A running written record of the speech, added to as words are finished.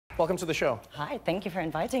Welcome to the show. Hi, thank you for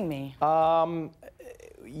inviting me.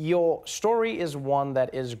 Your story is one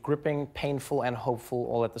that is gripping, painful, and hopeful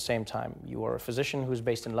all at the same time. You are a physician who's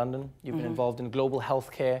based in London. You've been involved in global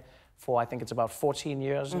healthcare for, I think it's about 14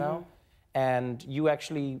 years now. And you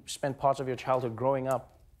actually spent parts of your childhood growing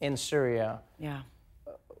up in Syria. Yeah.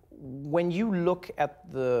 When you look at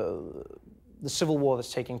the civil war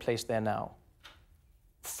that's taking place there now,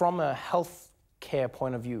 from a health care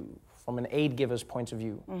point of view, from an aid giver's point of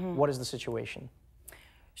view, what is the situation?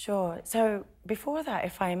 Sure. So before that,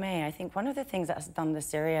 if I may, I think one of the things that's done the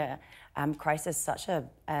Syria crisis such a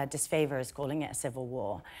disfavor is calling it a civil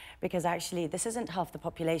war, because actually this isn't half the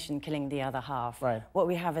population killing the other half. Right. What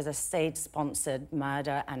we have is a state-sponsored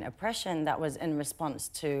murder and oppression that was in response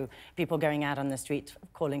to people going out on the street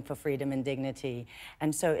calling for freedom and dignity.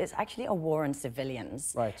 And so it's actually a war on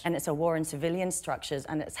civilians. Right. And it's a war on civilian structures,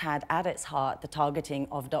 and it's had at its heart the targeting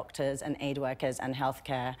of doctors and aid workers and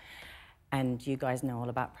healthcare. And you guys know all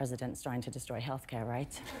about presidents trying to destroy healthcare,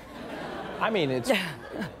 right? I mean, it's...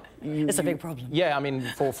 It's a big problem. Yeah, I mean,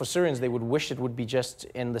 for Syrians, they would wish it would be just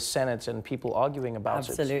in the Senate and people arguing about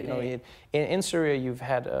it. Absolutely. You know, in Syria, you've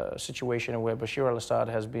had a situation where Bashar al-Assad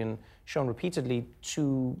has been shown repeatedly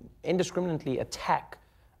to indiscriminately attack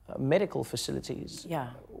medical facilities. Yeah.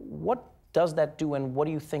 What does that do, and what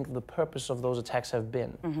do you think the purpose of those attacks have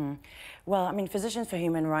been? Well, I mean, Physicians for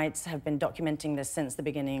Human Rights have been documenting this since the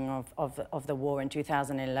beginning of the war in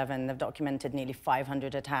 2011. They've documented nearly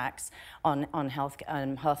 500 attacks on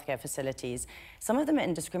healthcare facilities. Some of them are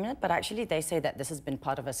indiscriminate, but actually they say that this has been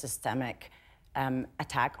part of a systemic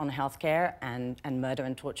attack on healthcare and murder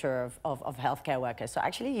and torture of healthcare workers. So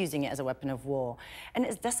actually using it as a weapon of war. And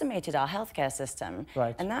it's decimated our healthcare system.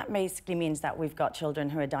 Right. And that basically means that we've got children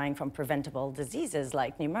who are dying from preventable diseases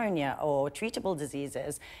like pneumonia or treatable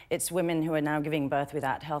diseases. It's women who are now giving birth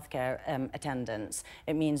without healthcare attendance.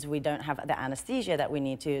 It means we don't have the anesthesia that we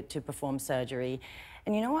need to perform surgery.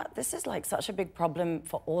 And you know what? This is like such a big problem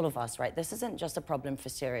for all of us, right? This isn't just a problem for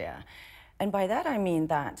Syria. And by that I mean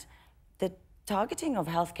that the targeting of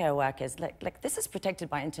healthcare workers, like this is protected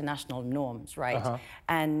by international norms, right?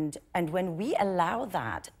 And when we allow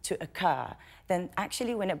that to occur, then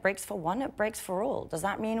actually when it breaks for one, it breaks for all. Does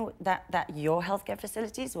that mean that your healthcare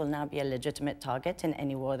facilities will now be a legitimate target in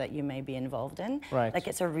any war that you may be involved in? Right. Like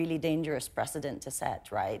it's a really dangerous precedent to set,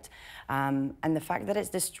 right? And the fact that it's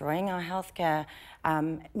destroying our healthcare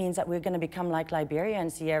means that we're going to become like Liberia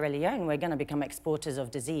and Sierra Leone. We're going to become exporters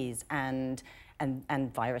of disease, and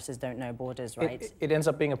viruses don't know borders, right? It ends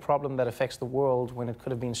up being a problem that affects the world when it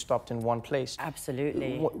could have been stopped in one place.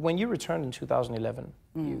 Absolutely. When you returned in 2011,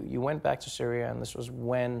 you went back to Syria, and this was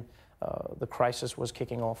when the crisis was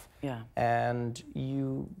kicking off. Yeah. And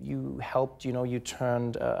you helped, you know, you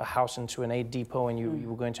turned a house into an aid depot, and you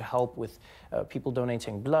were going to help with people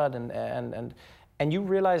donating blood, and you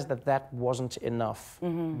realized that that wasn't enough.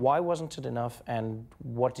 Why wasn't it enough, and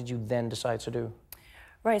what did you then decide to do?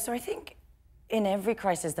 Right, so I think in every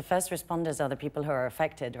crisis, the first responders are the people who are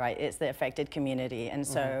affected, right? It's the affected community. And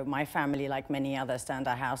so my family, like many others, turned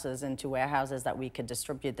our houses into warehouses that we could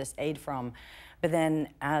distribute this aid from. But then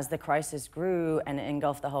as the crisis grew and it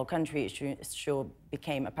engulfed the whole country, it sure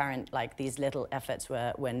became apparent like these little efforts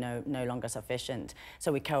were no longer sufficient.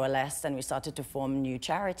 So we coalesced and we started to form new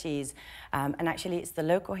charities. And actually it's the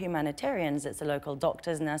local humanitarians, it's the local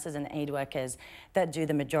doctors, nurses and aid workers that do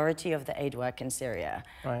the majority of the aid work in Syria.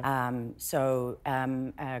 Right.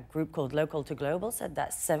 A group called Local to Global said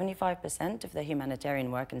that 75% of the humanitarian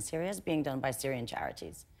work in Syria is being done by Syrian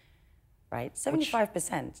charities. Right,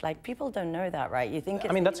 75%. Like, people don't know that, right? You think it's,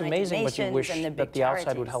 I mean, that's the United amazing, but you Nations wish and the that the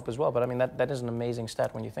outside would help as well. But I mean, that is an amazing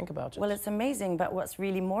stat when you think about it. Well, it's amazing, but what's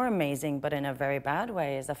really more amazing, but in a very bad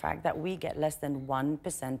way, is the fact that we get less than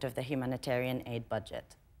 1% of the humanitarian aid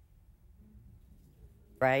budget.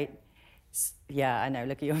 Right? Yeah, I know.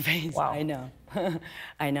 Look at your face. Wow. I know.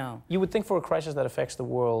 I know. You would think for a crisis that affects the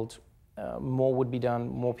world, more would be done,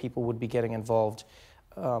 more people would be getting involved.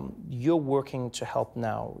 You're working to help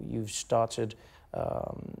now. You've started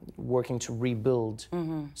working to rebuild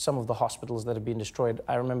some of the hospitals that have been destroyed.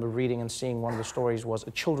 I remember reading and seeing one of the stories was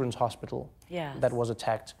a children's hospital that was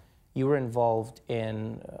attacked. You were involved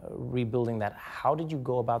in rebuilding that. How did you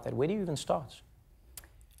go about that? Where do you even start?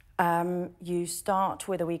 You start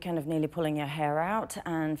with a weekend of nearly pulling your hair out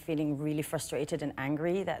and feeling really frustrated and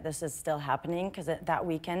angry that this is still happening, because that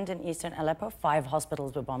weekend in eastern Aleppo, 5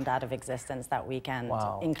 hospitals were bombed out of existence that weekend,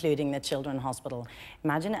 including the children's hospital.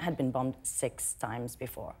 Imagine it had been bombed 6 times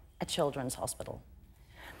before, a children's hospital.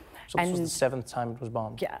 So this was the 7th time it was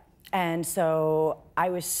bombed? Yeah. And so I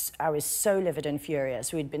was so livid and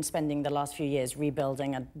furious. We'd been spending the last few years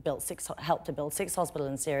rebuilding. I'd helped to build 6 hospitals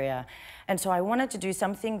in Syria. And so I wanted to do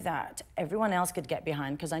something that everyone else could get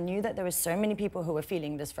behind, because I knew that there were so many people who were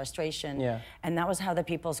feeling this frustration. Yeah. And that was how the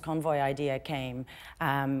People's Convoy idea came.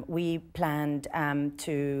 We planned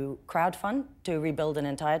to crowdfund to rebuild an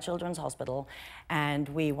entire children's hospital. And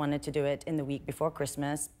we wanted to do it in the week before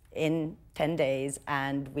Christmas, in 10 days,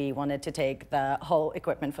 and we wanted to take the whole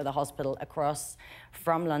equipment for the hospital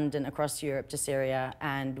from London across Europe to Syria,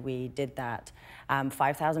 and we did that.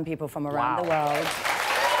 5,000 people from around the world.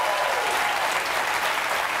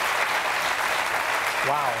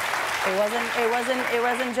 Wow. It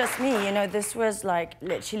wasn't just me. You know, this was like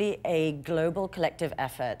literally a global collective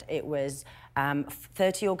effort. It was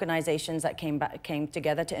 30 organizations that came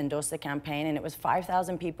together to endorse the campaign, and it was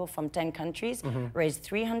 5,000 people from 10 countries, raised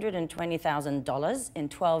 $320,000 in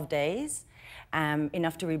 12 days.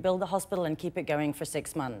 Enough to rebuild the hospital and keep it going for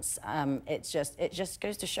 6 months. It just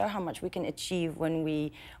goes to show how much we can achieve when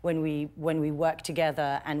we work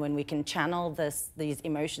together, and when we can channel these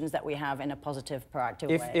emotions that we have in a positive, proactive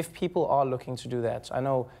way. If people are looking to do that, I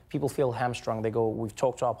know people feel hamstrung. They go, we've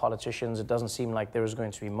talked to our politicians. It doesn't seem like there is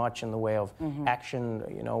going to be much in the way of action.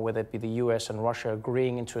 You know, whether it be the US and Russia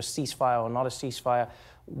agreeing into a ceasefire or not a ceasefire.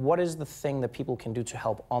 What is the thing that people can do to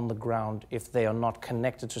help on the ground if they are not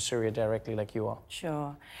connected to Syria directly like you are?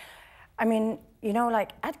 Sure. I mean, you know,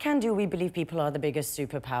 like at CanDo, we believe people are the biggest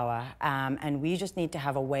superpower, and we just need to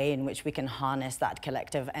have a way in which we can harness that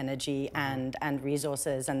collective energy and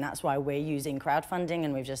resources, and that's why we're using crowdfunding,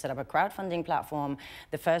 and we've just set up a crowdfunding platform,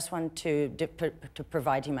 the first one to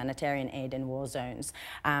provide humanitarian aid in war zones.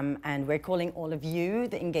 And we're calling all of you,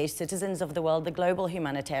 the engaged citizens of the world, the global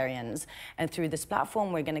humanitarians. And through this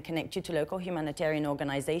platform, we're going to connect you to local humanitarian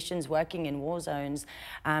organizations working in war zones,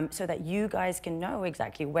 so that you guys can know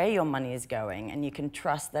exactly where your money is going, and you can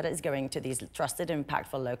trust that it's going to these trusted,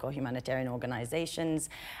 impactful local humanitarian organizations,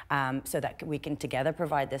 so that we can together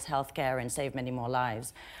provide this healthcare and save many more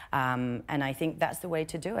lives. And I think that's the way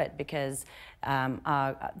to do it, because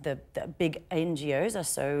the big NGOs are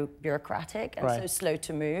so bureaucratic and so slow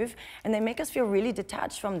to move, and they make us feel really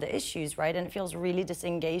detached from the issues, right? And it feels really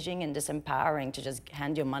disengaging and disempowering to just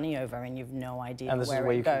hand your money over and you've no idea where it goes. And this is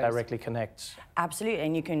where you can directly connect. Absolutely,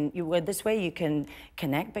 and this way you can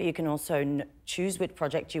connect, but you can also choose which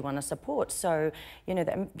project you want to support. So, you know,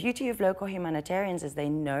 the beauty of local humanitarians is they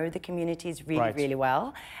know the communities really, really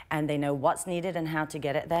well, and they know what's needed and how to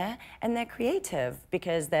get it there, and they're creative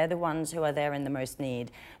because they're the ones who are there in the most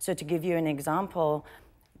need. So to give you an example,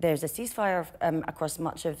 there's a ceasefire across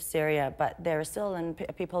much of Syria, but there are still, and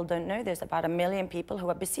people don't know, there's about 1 million people who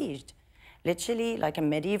are besieged. Literally like a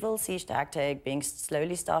medieval siege tactic, being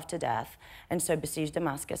slowly starved to death. And so besieged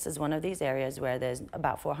Damascus is one of these areas where there's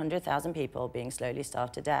about 400,000 people being slowly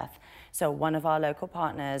starved to death. So one of our local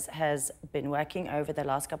partners has been working over the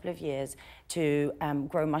last couple of years to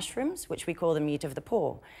grow mushrooms, which we call the meat of the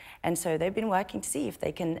poor. And so they've been working to see if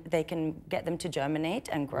they can get them to germinate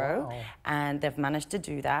and grow, and they've managed to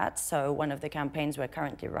do that. So one of the campaigns we're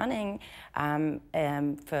currently running,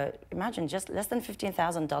 for imagine just less than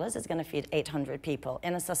 $15,000 is going to feed 800 people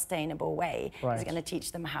in a sustainable way. It's going to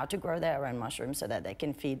teach them how to grow their own mushrooms so that they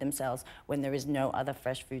can feed themselves when there is no other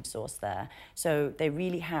fresh food source there. So they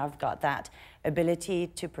really have got that ability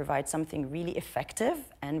to provide something really effective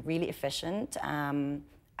and really efficient.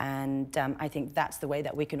 And I think that's the way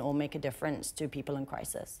that we can all make a difference to people in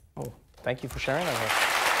crisis. Oh, thank you for sharing that.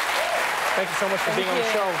 Thank you so much for being on the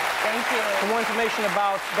show. Thank you. For more information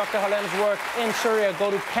about Dr. Hallam's work in Syria, go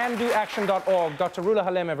to candoaction.org. Dr. Rola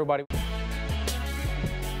Hallam, everybody.